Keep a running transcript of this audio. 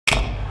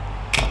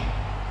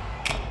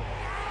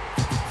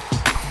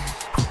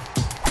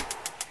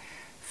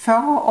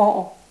40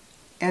 år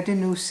er det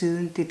nu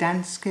siden Det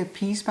Danske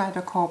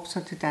Pigespejderkorps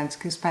og Det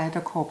Danske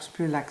Spejderkorps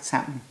blev lagt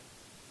sammen.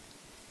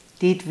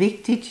 Det er et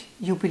vigtigt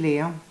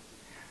jubilæum,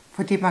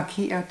 for det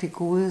markerer det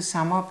gode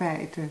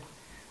samarbejde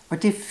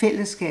og det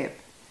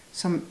fællesskab,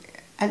 som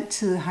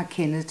altid har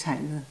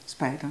kendetegnet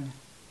spejderne.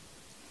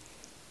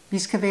 Vi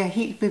skal være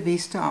helt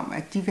bevidste om,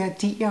 at de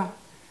værdier,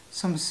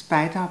 som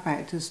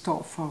spejderarbejdet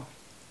står for,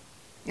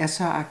 er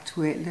så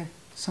aktuelle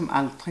som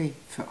aldrig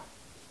før.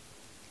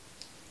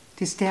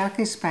 Det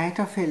stærke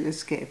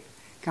spejderfællesskab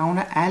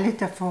gavner alle,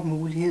 der får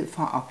mulighed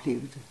for at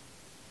opleve det.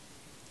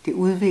 Det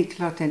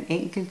udvikler den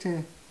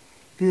enkelte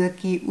ved at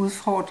give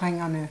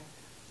udfordringerne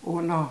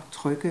under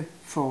trygge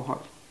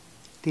forhold.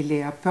 Det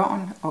lærer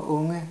børn og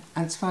unge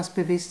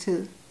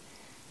ansvarsbevidsthed,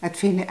 at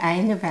finde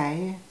egne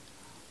veje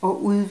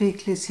og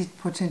udvikle sit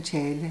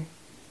potentiale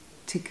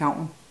til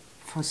gavn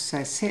for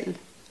sig selv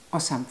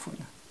og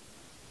samfundet.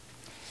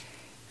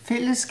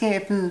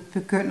 Fællesskabet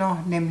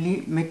begynder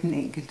nemlig med den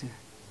enkelte.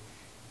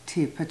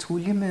 Til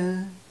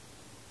patruljemøde,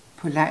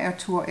 på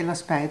lejrtur eller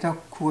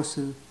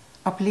spejderkurset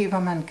oplever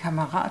man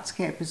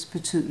kammeratskabets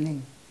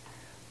betydning,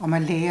 og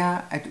man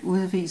lærer at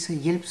udvise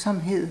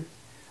hjælpsomhed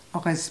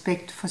og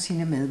respekt for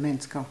sine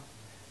medmennesker,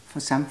 for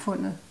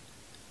samfundet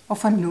og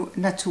for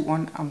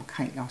naturen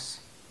omkring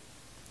os.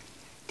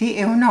 Det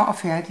er evner og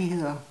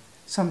færdigheder,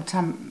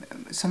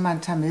 som man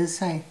tager med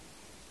sig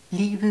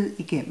livet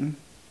igennem.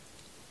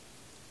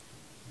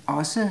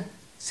 Også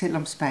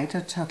selvom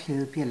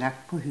spejdertørklædet bliver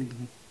lagt på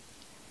hylden.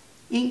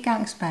 En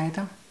gang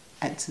spejder,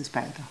 altid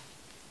spejder.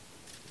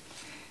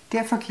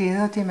 Derfor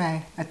glæder det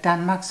mig, at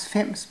Danmarks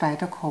 5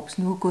 spejderkorps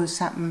nu er gået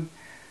sammen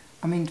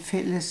om en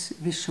fælles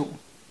vision.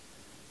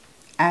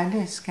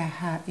 Alle skal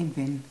have en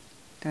ven,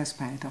 der er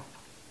spejder.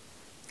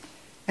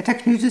 At der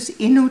knyttes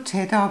endnu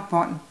tættere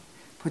bånd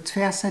på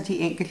tværs af de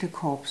enkelte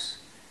korps,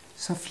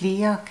 så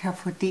flere kan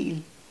få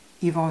del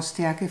i vores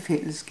stærke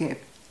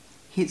fællesskab,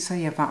 hilser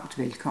jeg varmt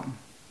velkommen.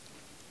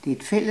 Det er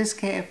et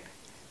fællesskab,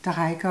 der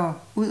rækker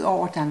ud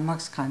over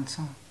Danmarks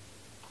grænser,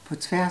 på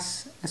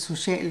tværs af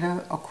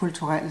sociale og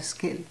kulturelle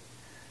skel,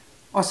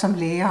 og som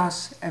lærer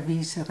os at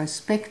vise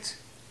respekt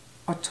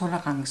og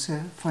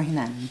tolerance for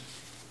hinanden.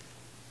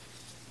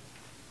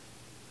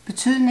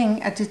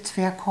 Betydningen af det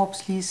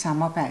tværkorpslige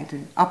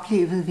samarbejde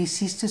oplevede vi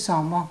sidste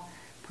sommer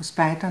på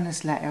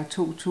Spejdernes Lejr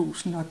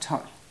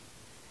 2012.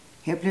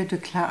 Her blev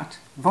det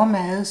klart, hvor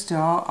meget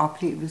større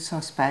oplevelser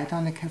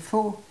spejderne kan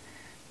få,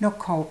 når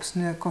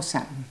korpsene går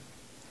sammen.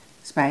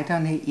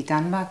 Spejderne i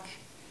Danmark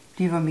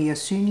bliver mere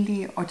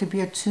synlige, og det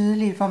bliver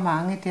tydeligt, hvor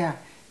mange der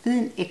ved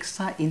en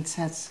ekstra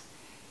indsats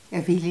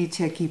er villige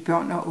til at give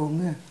børn og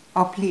unge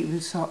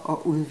oplevelser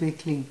og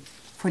udvikling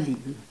for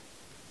livet.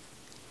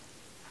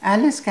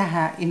 Alle skal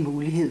have en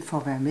mulighed for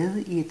at være med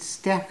i et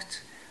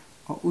stærkt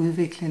og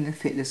udviklende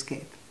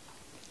fællesskab.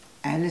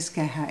 Alle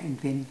skal have en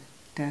ven,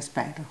 der er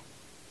spejder.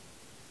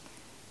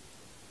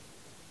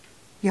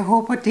 Jeg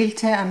håber,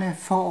 deltagerne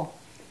får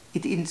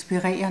et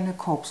inspirerende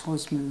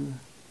korpsrådsmøde.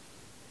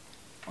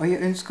 Og jeg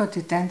ønsker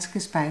Det Danske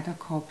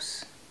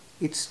Spejderkorps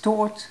et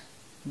stort,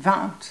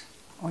 varmt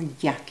og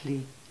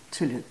hjerteligt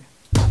tillykke.